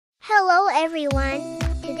Hello everyone!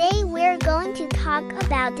 Today we're going to talk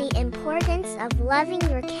about the importance of loving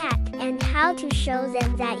your cat and how to show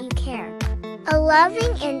them that you care. A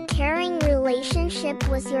loving and caring relationship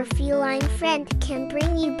with your feline friend can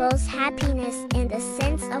bring you both happiness and a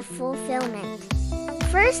sense of fulfillment.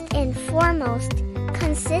 First and foremost,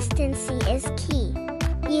 consistency is key.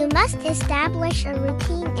 You must establish a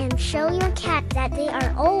routine and show your cat that they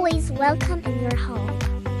are always welcome in your home.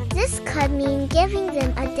 This could mean giving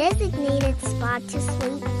them a designated spot to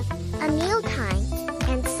sleep, a meal time,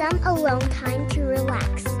 and some alone time to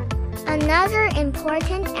relax. Another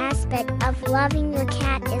important aspect of loving your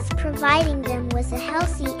cat is providing them with a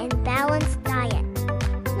healthy and balanced diet.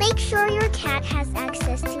 Make sure your cat has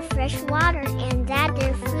access to fresh water and that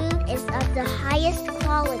their food is of the highest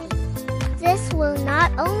quality. This will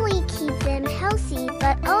not only keep them healthy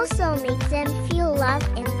but also make them feel loved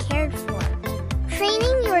and cared for.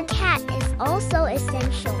 Training your cat is also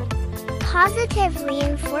essential. Positive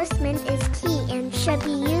reinforcement is key and should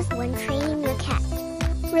be used when training your cat.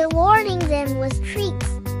 Rewarding them with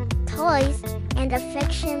treats, toys, and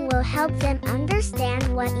affection will help them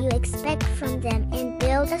understand what you expect from them and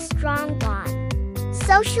build a strong bond.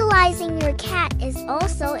 Socializing your cat is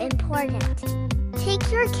also important.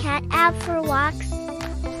 Take your cat out for walks,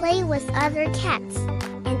 play with other cats,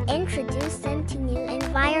 and introduce them to new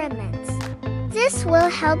environments. This will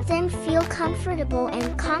help them feel comfortable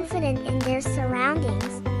and confident in their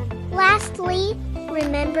surroundings. Lastly,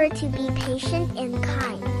 remember to be patient and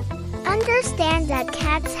kind. Understand that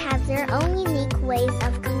cats have their own unique ways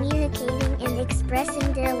of communicating and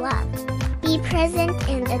expressing their love. Be present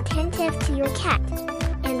and attentive to your cat,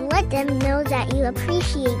 and let them know that you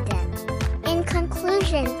appreciate them. In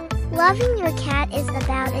conclusion, loving your cat is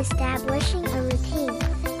about establishing a routine,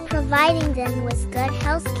 providing them with good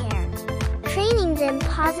health care, training them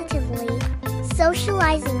positively,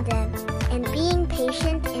 socializing them, and being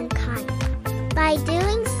patient and kind. By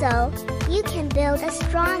doing so, you can build a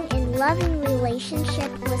strong and loving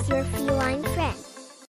relationship with your feline friend.